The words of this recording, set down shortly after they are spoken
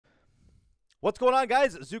What's going on,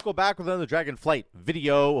 guys? Zuko back with another Dragonflight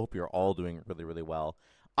video. Hope you're all doing really, really well.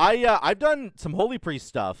 I've done some Holy Priest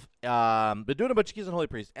stuff. Been doing a bunch of keys on Holy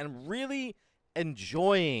Priest and really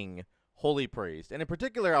enjoying Holy Priest. And in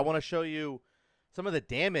particular, I want to show you some of the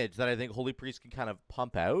damage that I think Holy Priest can kind of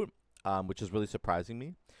pump out, which is really surprising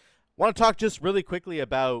me. I want to talk just really quickly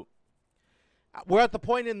about, we're at the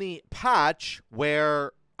point in the patch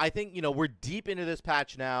where I think, you know, we're deep into this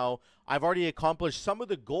patch now. I've already accomplished some of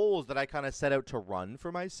the goals that I kind of set out to run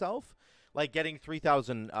for myself, like getting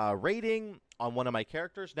 3,000 rating on one of my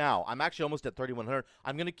characters. Now, I'm actually almost at 3,100.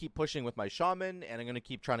 I'm going to keep pushing with my Shaman, and I'm going to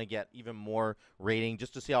keep trying to get even more rating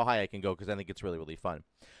just to see how high I can go, because I think it's really, really fun.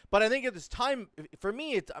 But I think at this time, for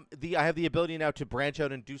me, it's I have the ability now to branch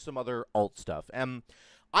out and do some other alt stuff. And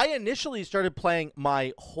I initially started playing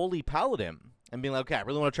my Holy Paladin and being like, okay, I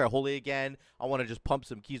really want to try Holy again. I want to just pump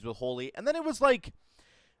some keys with Holy. And then it was like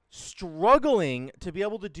struggling to be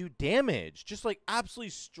able to do damage. Just like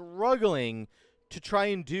absolutely struggling to try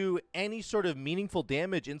and do any sort of meaningful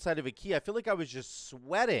damage inside of a key. I feel like I was just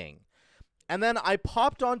sweating. And then I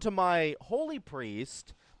popped onto my Holy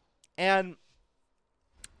Priest, and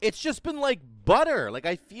it's just been like butter. Like,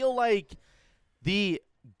 I feel like the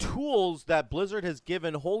tools that Blizzard has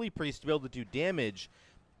given Holy Priest to be able to do damage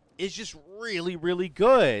is just really, really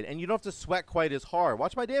good. And you don't have to sweat quite as hard.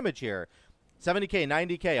 Watch my damage here. 70k,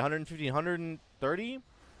 90k, 150, 130,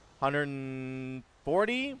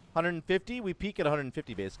 140, 150. We peak at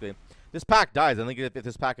 150, basically. This pack dies. I think if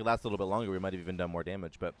this pack had lasted a little bit longer, we might have even done more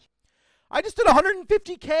damage. But I just did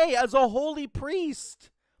 150k as a Holy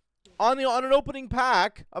Priest on an opening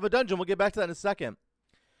pack of a dungeon. We'll get back to that in a second.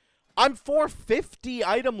 I'm 450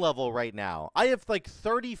 item level right now. I have like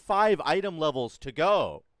 35 item levels to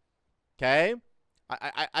go. Okay?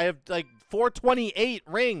 I have like 428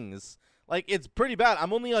 rings. Like, it's pretty bad.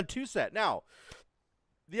 I'm only on 2 set. Now,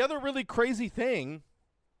 the other really crazy thing,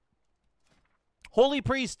 Holy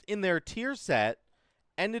Priest in their tier set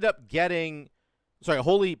ended up getting, sorry,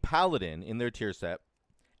 Holy Paladin in their tier set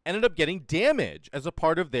ended up getting damage as a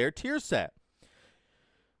part of their tier set.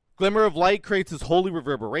 Glimmer of Light creates this holy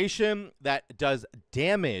reverberation that does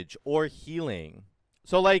damage or healing.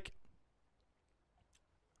 So, like,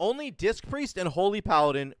 only Disc Priest and Holy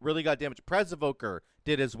Paladin really got damage. Prez Evoker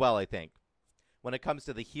did as well, I think, when it comes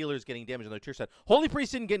to the healers getting damage on their tier set. Holy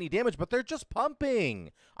Priest didn't get any damage, but they're just pumping.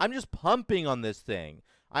 I'm just pumping on this thing.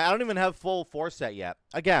 I don't even have full 4 set yet.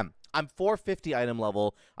 Again, I'm 450 item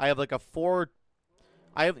level. I have like a 4...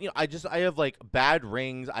 I have like bad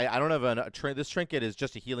rings. I don't have this trinket is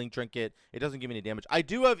just a healing trinket. It doesn't give me any damage. I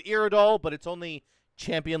do have Iridol, but it's only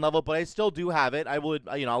champion level, but I still do have it. I would,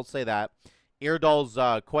 I'll say that.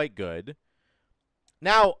 Iridol's quite good.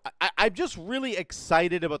 Now, I'm just really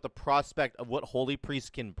excited about the prospect of what Holy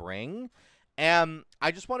Priest can bring. And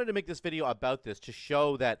I just wanted to make this video about this to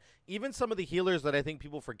show that even some of the healers that I think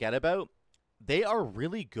people forget about, they are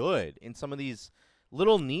really good in some of these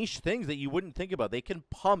little niche things that you wouldn't think about. They can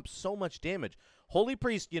pump so much damage. Holy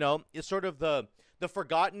Priest, is sort of the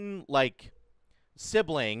forgotten, like,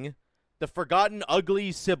 sibling, the forgotten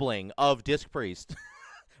ugly sibling of Disc Priest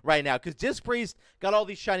right now. Because Disc Priest got all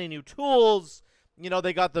these shiny new tools.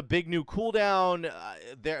 They got the big new cooldown.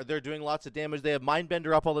 They're doing lots of damage. They have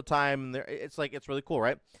Mindbender up all the time. It's really cool,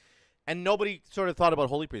 right? And nobody sort of thought about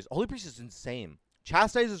Holy Priest. Holy Priest is insane.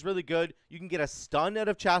 Chastise is really good. You can get a stun out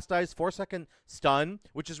of Chastise, 4-second stun,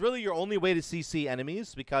 which is really your only way to CC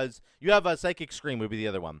enemies, because you have a Psychic Scream would be the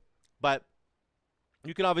other one. But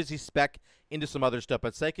you can obviously spec into some other stuff,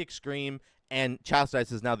 but Psychic Scream and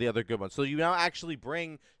Chastise is now the other good one. So you now actually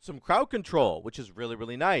bring some crowd control, which is really,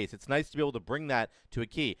 really nice. It's nice to be able to bring that to a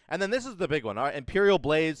key. And then this is the big one. All right, Imperial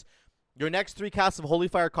Blaze. Your next 3 casts of Holy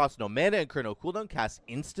Fire cost no mana and incur no cooldown, cast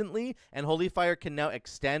instantly, and Holy Fire can now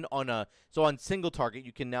extend on on single target,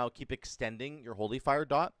 you can now keep extending your Holy Fire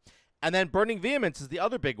dot. And then Burning Vehemence is the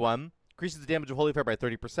other big one, increases the damage of Holy Fire by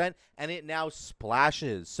 30%, and it now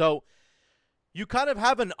splashes. So you kind of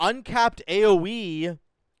have an uncapped AoE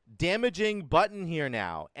damaging button here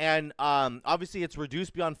now, and obviously it's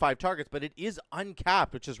reduced beyond 5 targets, but it is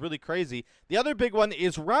uncapped, which is really crazy. The other big one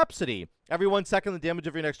is Rhapsody. Every 1 second, the damage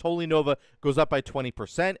of your next Holy Nova goes up by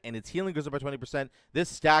 20%, and its healing goes up by 20%. This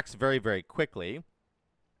stacks very, very quickly.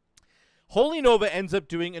 Holy Nova ends up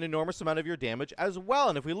doing an enormous amount of your damage as well,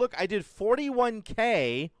 and if we look, I did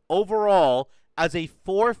 41k overall as a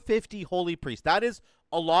 450 Holy Priest. That is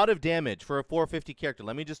a lot of damage for a 450 character.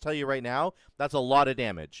 Let me just tell you right now, that's a lot of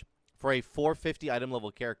damage for a 450 item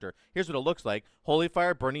level character. Here's what it looks like. Holy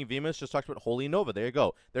Fire, Burning Vehemence, just talked about Holy Nova. There you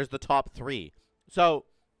go. There's the top 3. So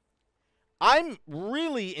I'm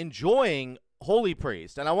really enjoying Holy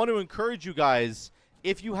Priest, and I want to encourage you guys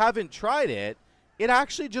if you haven't tried it, it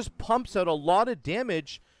actually just pumps out a lot of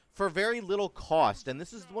damage for very little cost. And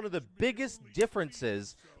this is one of the biggest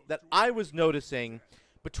differences that I was noticing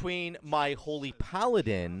between my Holy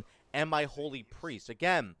Paladin and my Holy Priest.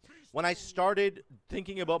 Again, when I started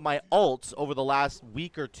thinking about my alts over the last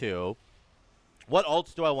week or two, what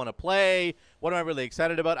alts do I want to play? What am I really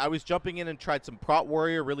excited about? I was jumping in and tried some Prot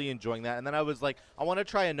Warrior, really enjoying that. And then I was like, I want to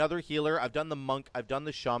try another healer. I've done the Monk. I've done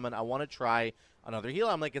the Shaman. I want to try another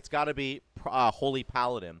healer. I'm like, it's got to be Holy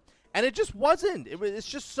Paladin. And it just wasn't. It's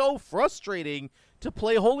just so frustrating to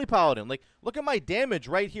play Holy Paladin. Like, look at my damage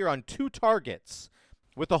right here on 2 targets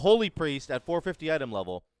with the Holy Priest at 450 item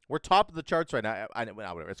level. We're top of the charts right now.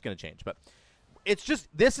 Whatever, it's going to change. But it's just,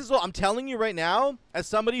 this is what I'm telling you right now, as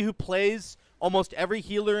somebody who plays almost every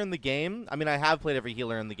healer in the game. I mean, I have played every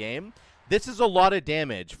healer in the game. This is a lot of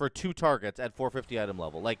damage for 2 targets at 450 item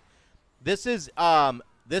level. Like, this is an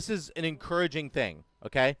encouraging thing,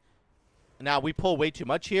 okay? Now, we pull way too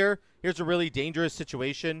much here. Here's a really dangerous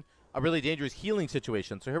situation, a really dangerous healing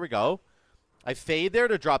situation. So here we go. I fade there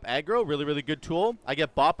to drop aggro. Really, really good tool. I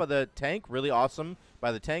get bought by the tank. Really awesome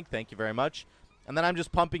by the tank. Thank you very much. And then I'm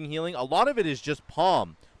just pumping healing. A lot of it is just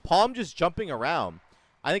Palm. Palm just jumping around.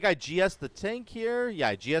 I think I GS the tank here. Yeah,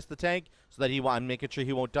 I GS the tank so that I'm making sure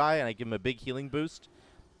he won't die, and I give him a big healing boost.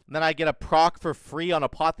 And then I get a proc for free on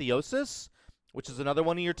Apotheosis, which is another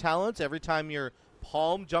one of your talents. Every time your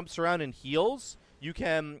Palm jumps around and heals, you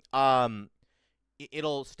can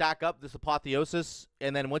it'll stack up this Apotheosis,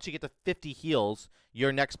 and then once you get to 50 heals,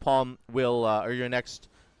 your next Palm will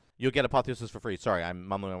you'll get Apotheosis for free. Sorry, I'm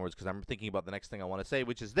mumbling my words because I'm thinking about the next thing I want to say,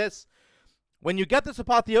 which is this. When you get this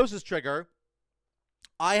Apotheosis trigger,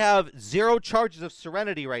 I have 0 charges of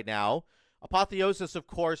Serenity right now. Apotheosis, of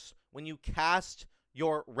course, when you cast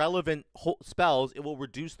your relevant spells, it will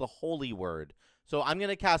reduce the holy word. So I'm going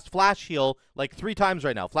to cast Flash Heal like 3 times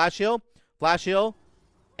right now. Flash Heal,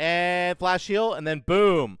 and Flash Heal, and then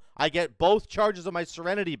boom. I get both charges of my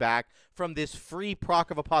Serenity back from this free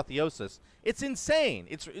proc of Apotheosis. It's insane.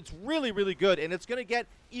 It's really, really good, and it's going to get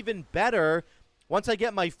even better once I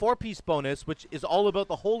get my 4-piece bonus, which is all about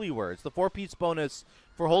the holy words. The 4-piece bonus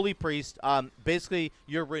for Holy Priest, basically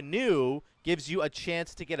your Renew gives you a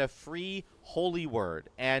chance to get a free holy word.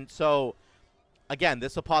 And so, again,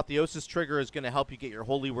 this Apotheosis trigger is going to help you get your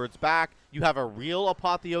holy words back. You have a real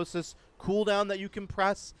Apotheosis cooldown that you can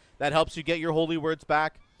press that helps you get your holy words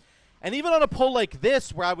back. And even on a pull like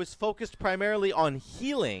this, where I was focused primarily on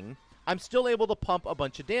healing, I'm still able to pump a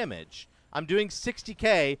bunch of damage. I'm doing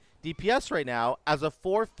 60k DPS right now as a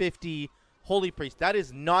 450 Holy Priest. That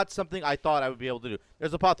is not something I thought I would be able to do.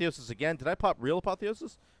 There's Apotheosis again. Did I pop real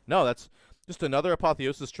Apotheosis? No, that's just another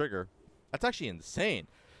Apotheosis trigger. That's actually insane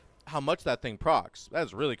how much that thing procs. That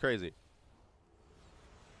is really crazy.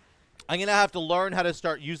 I'm going to have to learn how to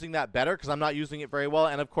start using that better because I'm not using it very well.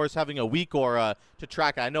 And, of course, having a weak aura to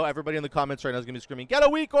track it. I know everybody in the comments right now is going to be screaming, get a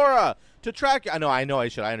weak aura to track it. I know I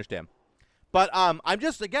should. I understand. But I'm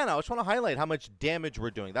just, again, I just want to highlight how much damage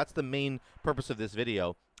we're doing. That's the main purpose of this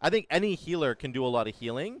video. I think any healer can do a lot of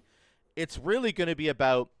healing. It's really going to be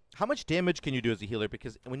about how much damage can you do as a healer,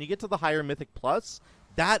 because when you get to the higher Mythic Plus,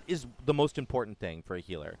 that is the most important thing for a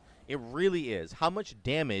healer. It really is. How much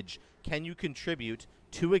damage can you contribute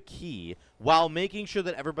to a key while making sure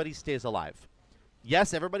that everybody stays alive?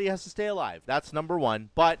 Yes, everybody has to stay alive. That's number one.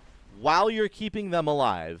 But while you're keeping them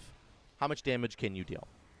alive, how much damage can you deal?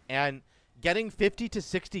 And getting 50 to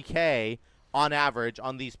 60k on average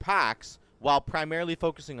on these packs while primarily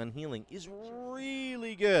focusing on healing is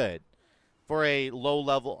really good for a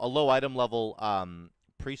low item level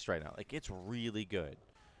priest right now. Like, it's really good.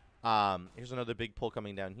 Here's another big pull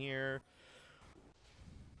coming down here.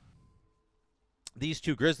 These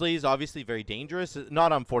 2 Grizzlies, obviously very dangerous.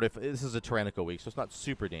 Not on this is a Tyrannical week, so it's not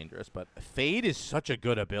super dangerous. But Fade is such a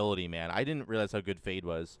good ability, man. I didn't realize how good Fade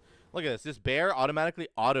was. Look at this. This bear automatically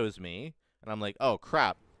autos me. And I'm like, oh,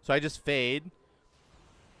 crap. So I just Fade.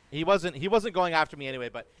 He wasn't going after me anyway,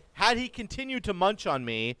 but had he continued to munch on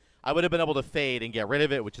me, I would have been able to Fade and get rid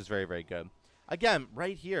of it, which is very, very good. Again,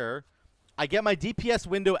 right here, I get my DPS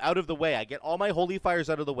window out of the way. I get all my Holy Fires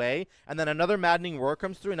out of the way, and then another Maddening Roar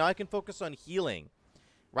comes through, and now I can focus on healing,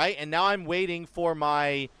 right? And now I'm waiting for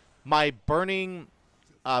my burning,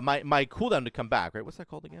 my cooldown to come back, right? What's that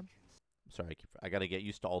called again? Sorry, I got to get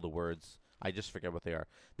used to all the words. I just forget what they are.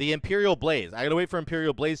 The Imperial Blaze. I got to wait for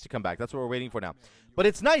Imperial Blaze to come back. That's what we're waiting for now. But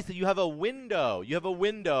it's nice that you have a window. You have a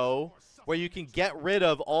window where you can get rid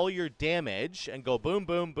of all your damage and go boom,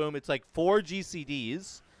 boom, boom. It's like 4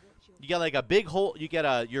 GCDs. You get like a big hole. You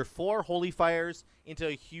get your 4 Holy Fires into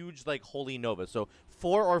a huge like Holy Nova. So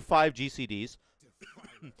 4 or 5 GCDs.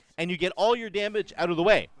 and you get all your damage out of the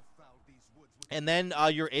way. And then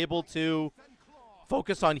you're able to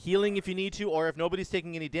focus on healing if you need to, or if nobody's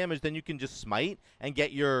taking any damage, then you can just smite and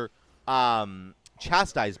get your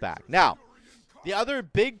chastise back. Now, the other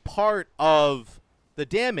big part of the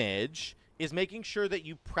damage is making sure that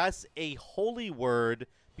you press a holy word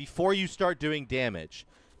before you start doing damage,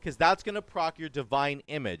 because that's going to proc your divine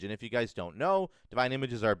image. And if you guys don't know, divine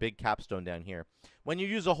image is our big capstone down here. When you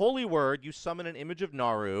use a holy word, you summon an image of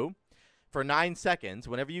Naru for 9 seconds.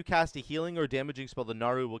 Whenever you cast a healing or damaging spell, the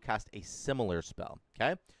Naru will cast a similar spell.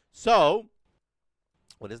 Okay? So,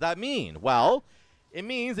 what does that mean? Well, it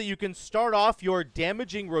means that you can start off your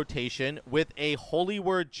damaging rotation with a holy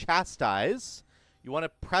word chastise. You want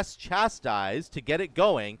to press chastise to get it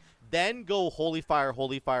going, then go holy fire,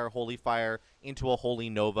 holy fire, holy fire into a holy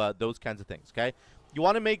nova, those kinds of things, okay? You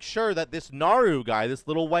want to make sure that this Naru guy, this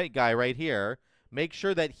little white guy right here, make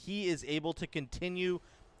sure that he is able to continue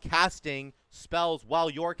casting spells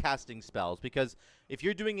while you're casting spells, because if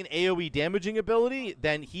you're doing an AoE damaging ability,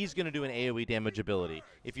 then he's going to do an AoE damage ability.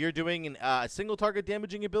 If you're doing a single target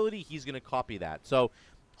damaging ability, he's going to copy that. So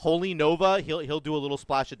Holy Nova, he'll do a little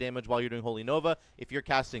splash of damage while you're doing Holy Nova. If you're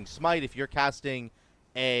casting Smite, if you're casting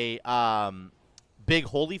a big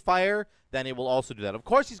Holy Fire, then it will also do that. Of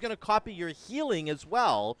course, he's going to copy your healing as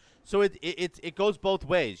well, so it goes both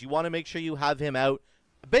ways. You want to make sure you have him out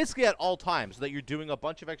basically at all times so that you're doing a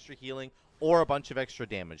bunch of extra healing or a bunch of extra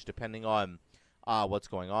damage, depending on what's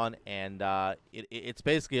going on. And it's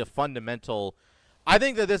basically a fundamental... I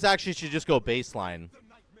think that this actually should just go baseline.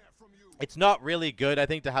 It's not really good, I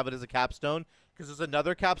think, to have it as a capstone, because there's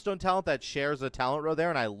another capstone talent that shares a talent row there,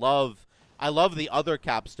 and I love the other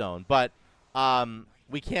capstone, but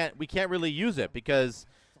we can't really use it because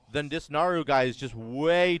this Naru guy is just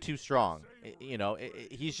way too strong. You know,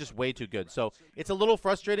 he's just way too good. So it's a little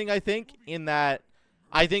frustrating, I think, in that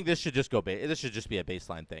I think this should just go this should just be a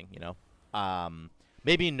baseline thing, you know.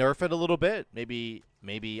 Maybe nerf it a little bit. Maybe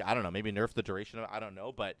I don't know, maybe nerf the duration of it, I don't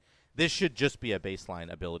know, but this should just be a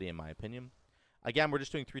baseline ability in my opinion. Again, we're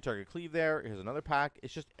just doing 3-target cleave there. Here's another pack.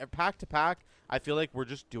 It's just pack to pack. I feel like we're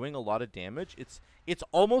just doing a lot of damage. It's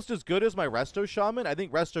almost as good as my Resto Shaman. I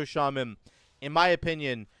think Resto Shaman, in my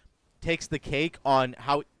opinion, takes the cake on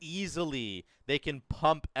how easily they can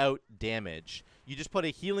pump out damage. You just put a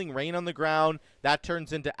healing rain on the ground. That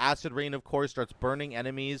turns into acid rain, of course, starts burning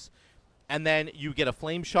enemies. And then you get a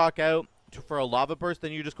flame shock out for a lava burst.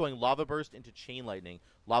 Then you're just going lava burst into chain lightning.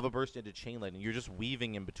 Lava burst into chain lightning. You're just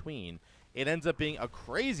weaving in between. It ends up being a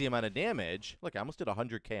crazy amount of damage. Look, I almost did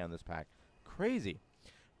 100k on this pack. Crazy.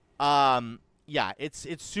 Yeah,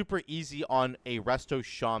 it's super easy on a Resto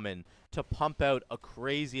Shaman to pump out a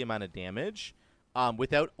crazy amount of damage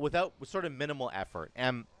without sort of minimal effort.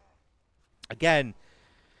 And again,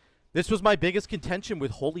 this was my biggest contention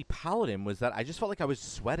with Holy Paladin, was that I just felt like I was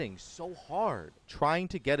sweating so hard trying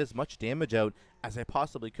to get as much damage out as I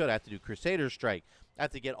possibly could. I have to do Crusader Strike. I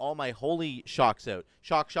have to get all my holy shocks out.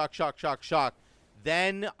 Shock, shock, shock, shock, shock.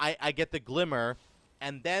 Then I get the Glimmer.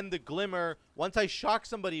 And then the Glimmer, once I shock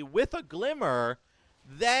somebody with a Glimmer,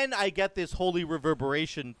 then I get this Holy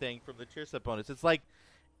Reverberation thing from the tier set bonus.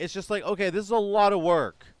 It's just like, okay, this is a lot of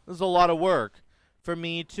work. This is a lot of work for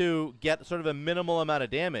me to get sort of a minimal amount of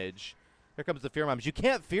damage. Here comes the Fear Moms. You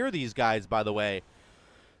can't fear these guys, by the way.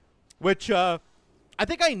 Which, I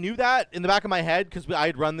think I knew that in the back of my head because I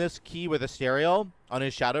had run this key with Asterial on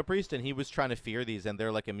his Shadow Priest, and he was trying to fear these, and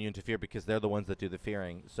they're like immune to fear because they're the ones that do the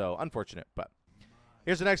fearing. So, unfortunate, but...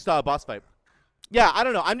 Here's the next boss fight. Yeah, I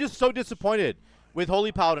don't know. I'm just so disappointed with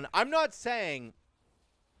Holy Paladin. I'm not saying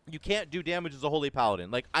you can't do damage as a Holy Paladin.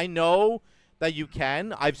 Like, I know that you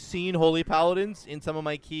can. I've seen Holy Paladins in some of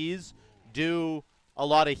my keys do a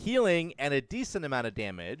lot of healing and a decent amount of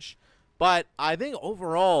damage. But I think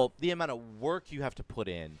overall, the amount of work you have to put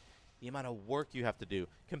in, the amount of work you have to do,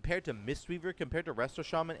 compared to Mistweaver, compared to Resto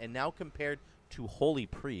Shaman, and now compared to Holy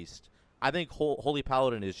Priest, I think Holy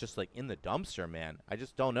Paladin is just, like, in the dumpster, man. I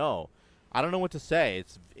just don't know. I don't know what to say.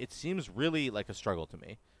 It seems really like a struggle to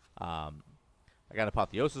me. I got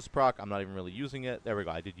Apotheosis proc. I'm not even really using it. There we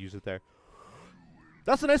go. I did use it there.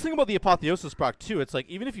 That's the nice thing about the Apotheosis proc, too. It's like,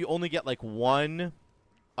 even if you only get, like, one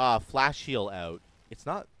flash heal out,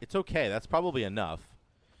 it's okay. That's probably enough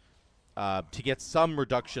to get some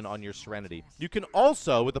reduction on your Serenity. You can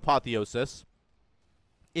also, with Apotheosis,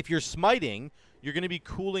 if you're smiting, you're going to be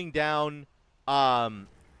cooling down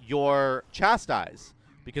your Chastise,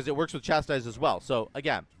 because it works with Chastise as well. So,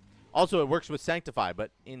 again, also it works with Sanctify, but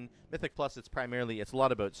in Mythic Plus, it's a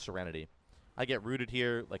lot about Serenity. I get rooted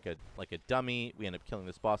here like a dummy. We end up killing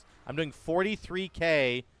this boss. I'm doing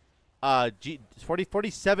 43k,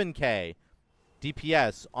 47k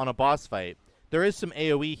DPS on a boss fight. There is some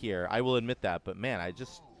AoE here. I will admit that. But, man,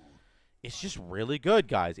 it's just really good,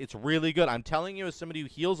 guys. It's really good. I'm telling you, as somebody who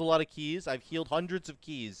heals a lot of keys, I've healed hundreds of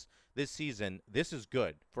keys this season. This is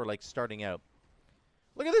good for, like, starting out.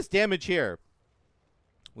 Look at this damage here.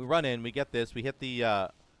 We run in. We get this. We hit the,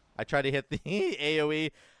 I try to hit the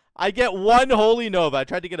AoE. I get one Holy Nova. I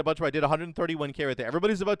tried to get a bunch where I did 131k right there.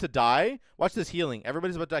 Everybody's about to die. Watch this healing.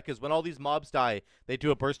 Everybody's about to die because when all these mobs die, they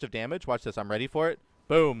do a burst of damage. Watch this. I'm ready for it.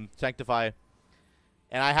 Boom. Sanctify.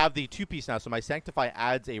 And I have the 2-piece now, so my Sanctify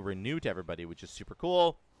adds a Renew to everybody, which is super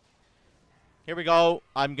cool. Here we go.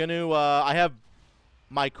 I'm going to, I have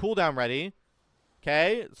my cooldown ready.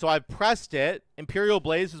 Okay, so I've pressed it. Imperial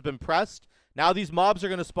Blaze has been pressed. Now these mobs are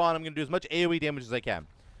going to spawn. I'm going to do as much AoE damage as I can.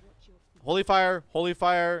 Holy Fire, Holy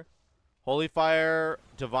Fire, Holy Fire,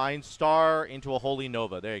 Divine Star into a Holy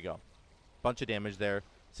Nova. There you go. Bunch of damage there.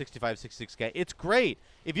 65, 66k. It's great.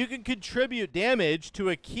 If you can contribute damage to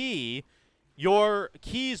a key, your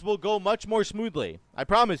keys will go much more smoothly. I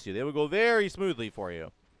promise you. They will go very smoothly for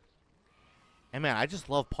you. And, man, I just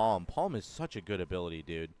love Palm. Palm is such a good ability,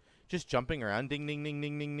 dude. Just jumping around, ding, ding, ding,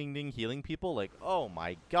 ding, ding, ding, ding, healing people. Like, oh,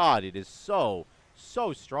 my God. It is so,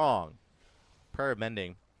 so strong. Prayer of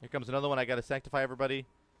Mending. Here comes another one. I got to sanctify everybody.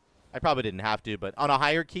 I probably didn't have to, but on a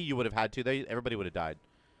higher key, you would have had to. Everybody would have died.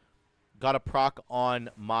 Got a proc on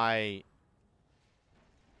my...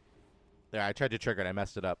 There, I tried to trigger it. I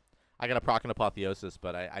messed it up. I got a proc on Apotheosis,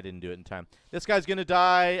 but I didn't do it in time. This guy's going to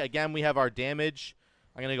die. Again, we have our damage.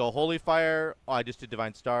 I'm going to go Holy Fire. Oh, I just did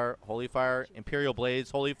Divine Star. Holy Fire. Imperial Blaze.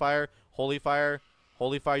 Holy Fire. Holy Fire.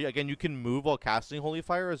 Holy Fire. Again, you can move while casting Holy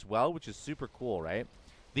Fire as well, which is super cool, right?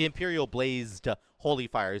 The Imperial Blazed Holy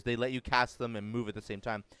Fires, they let you cast them and move at the same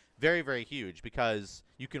time. Very, very huge because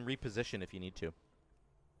you can reposition if you need to.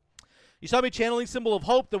 You saw me channeling Symbol of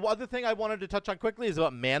Hope. The other thing I wanted to touch on quickly is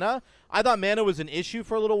about mana. I thought mana was an issue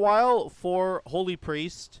for a little while for Holy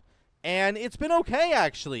Priest, and it's been okay,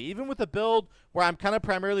 actually. Even with a build where I'm kind of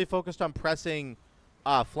primarily focused on pressing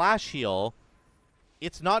Flash Heal,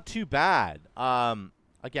 it's not too bad.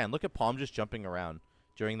 Again, look at Palm just jumping around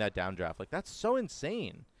during that downdraft. Like, that's so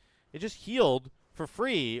insane. It just healed for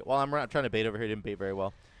free while I'm trying to bait over here. Didn't bait very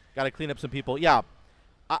well. Got to clean up some people. Yeah.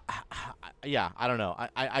 Yeah, I don't know.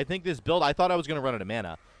 I think this build, I thought I was going to run out of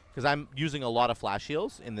mana because I'm using a lot of flash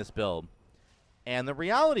heals in this build. And the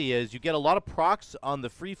reality is you get a lot of procs on the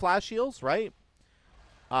free flash heals, right?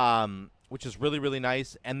 Which is really, really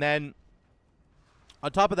nice. And then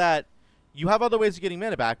on top of that, you have other ways of getting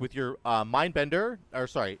mana back with your Mindbender, or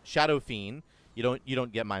sorry, Shadow Fiend. You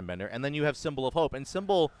don't get Mindbender. And then you have Symbol of Hope. And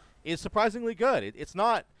Symbol is surprisingly good. It's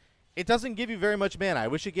not... It doesn't give you very much mana. I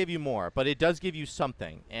wish it gave you more, but it does give you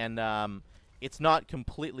something, and it's not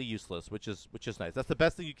completely useless, which is nice. That's the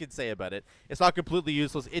best thing you can say about it. It's not completely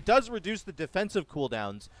useless. It does reduce the defensive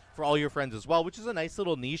cooldowns for all your friends as well, which is a nice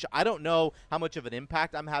little niche. I don't know how much of an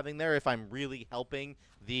impact I'm having there, if I'm really helping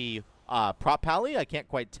the prop pally. I can't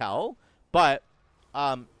quite tell, but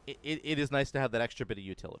it is nice to have that extra bit of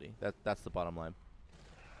utility. That's the bottom line.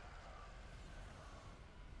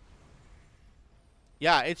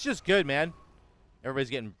 Yeah, it's just good, man. Everybody's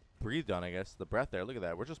getting breathed on, I guess. The breath there. Look at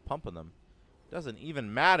that. We're just pumping them. Doesn't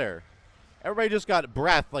even matter. Everybody just got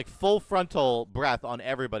breath, like full frontal breath on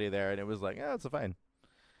everybody there, and it was like, yeah, it's fine.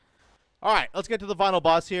 All right, let's get to the final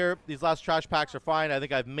boss here. These last trash packs are fine. I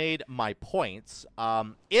think I've made my points.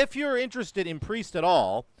 If you're interested in Priest at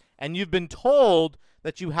all, and you've been told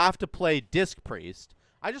that you have to play Disc Priest,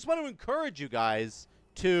 I just want to encourage you guys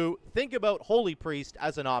to think about Holy Priest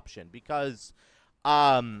as an option, because...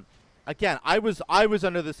 again, I was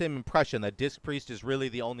under the same impression that Disc Priest is really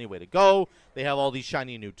the only way to go. They have all these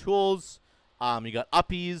shiny new tools. You got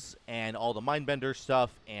uppies and all the Mindbender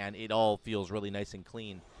stuff, and it all feels really nice and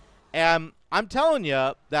clean. And I'm telling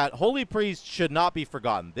you that Holy Priest should not be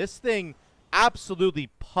forgotten. This thing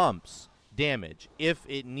absolutely pumps damage if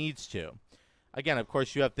it needs to. Again, of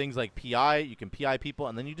course, you have things like PI. You can PI people,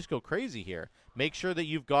 and then you just go crazy here. Make sure that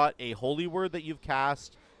you've got a Holy Word that you've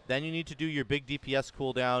cast. Then you need to do your big DPS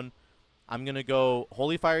cooldown. I'm going to go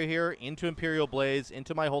Holy Fire here, into Imperial Blaze,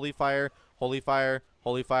 into my Holy Fire, Holy Fire,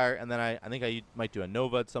 Holy Fire, and then I think I might do a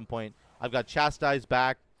Nova at some point. I've got Chastise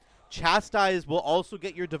back. Chastise will also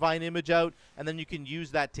get your Divine Image out, and then you can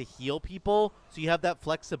use that to heal people. So you have that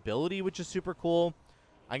flexibility, which is super cool.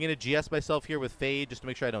 I'm going to GS myself here with Fade just to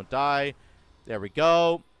make sure I don't die. There we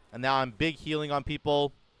go. And now I'm big healing on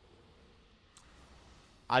people.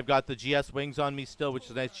 I've got the GS wings on me still, which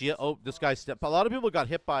is nice. Oh, this guy stepped. A lot of people got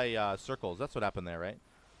hit by circles. That's what happened there, right?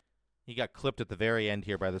 He got clipped at the very end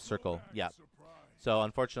here by the circle. Yeah. So,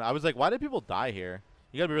 unfortunately, I was like, why did people die here?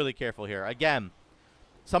 You got to be really careful here. Again,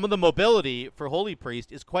 some of the mobility for Holy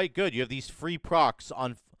Priest is quite good. You have these free procs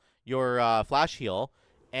on your flash heal,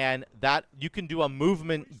 and that you can do a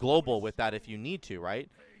movement global with that if you need to, right?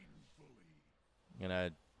 I'm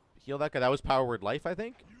gonna heal that guy. That was Power Word Life, I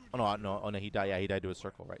think. Oh no, he died. Yeah, he died to a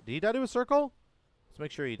circle, right? Did he die to a circle? Let's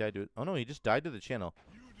make sure he died to it. Oh no, he just died to the channel.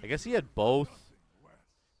 I guess he had both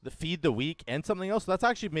the Feed the Weak and something else. That's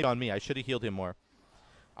actually maybe on me. I should have healed him more.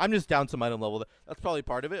 I'm just down some item level. That's probably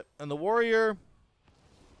part of it. And the warrior,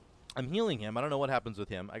 I'm healing him. I don't know what happens with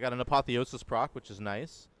him. I got an Apotheosis proc, which is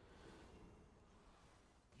nice.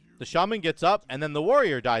 The shaman gets up, and then the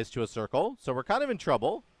warrior dies to a circle. So we're kind of in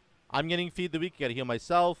trouble. I'm getting Feed the Weak. Got to heal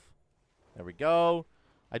myself. There we go.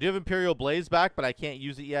 I do have Imperial Blaze back, but I can't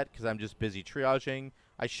use it yet because I'm just busy triaging.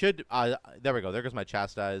 I should... there we go. There goes my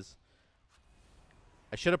Chastise.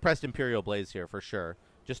 I should have pressed Imperial Blaze here for sure,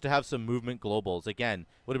 just to have some movement globals. Again,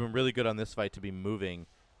 would have been really good on this fight to be moving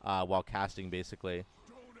while casting, basically.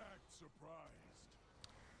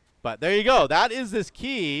 But there you go. That is this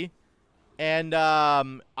key. And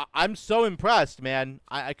I'm so impressed, man.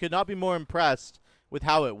 I could not be more impressed with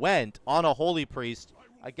how it went on a Holy Priest.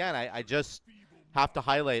 Again, I just have to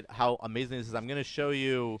highlight how amazing this is. I'm going to show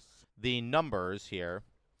you the numbers here.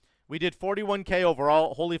 We did 41K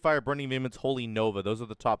overall. Holy Fire, Burning Vehemence, Holy Nova. Those are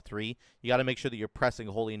the top three. You got to make sure that you're pressing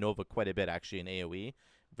Holy Nova quite a bit, actually, in AoE.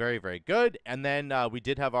 Very, very good. And then we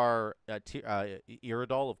did have our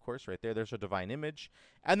Iridol, of course, right there. There's our Divine Image.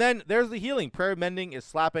 And then there's the healing. Prayer Mending is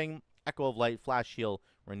slapping. Echo of Light, Flash Heal,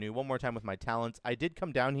 Renew. One more time with my talents. I did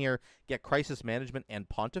come down here, get Crisis Management and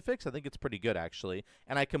Pontifex. I think it's pretty good, actually.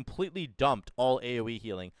 And I completely dumped all AoE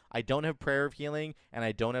healing. I don't have Prayer of Healing, and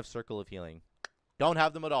I don't have Circle of Healing. Don't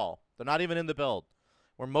have them at all. They're not even in the build.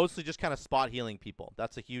 We're mostly just kind of spot healing people.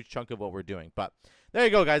 That's a huge chunk of what we're doing. But there you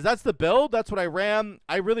go, guys. That's the build. That's what I ran.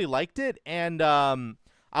 I really liked it. And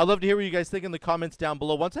I'd love to hear what you guys think in the comments down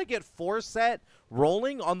below. Once I get 4-set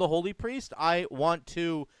rolling on the Holy Priest, I want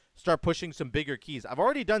to start pushing some bigger keys. I've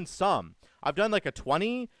already done some. I've done like a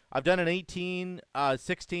 20. I've done an 18,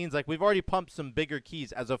 16s. Like, we've already pumped some bigger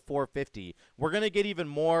keys as a 450. We're going to get even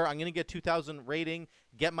more. I'm going to get 2,000 rating,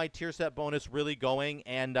 get my tier set bonus really going,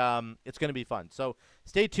 and it's going to be fun. So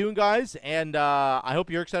stay tuned, guys, and I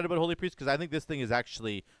hope you're excited about Holy Priest because I think this thing is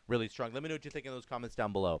actually really strong. Let me know what you think in those comments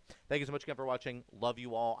down below. Thank you so much again for watching. Love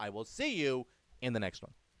you all. I will see you in the next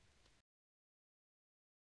one.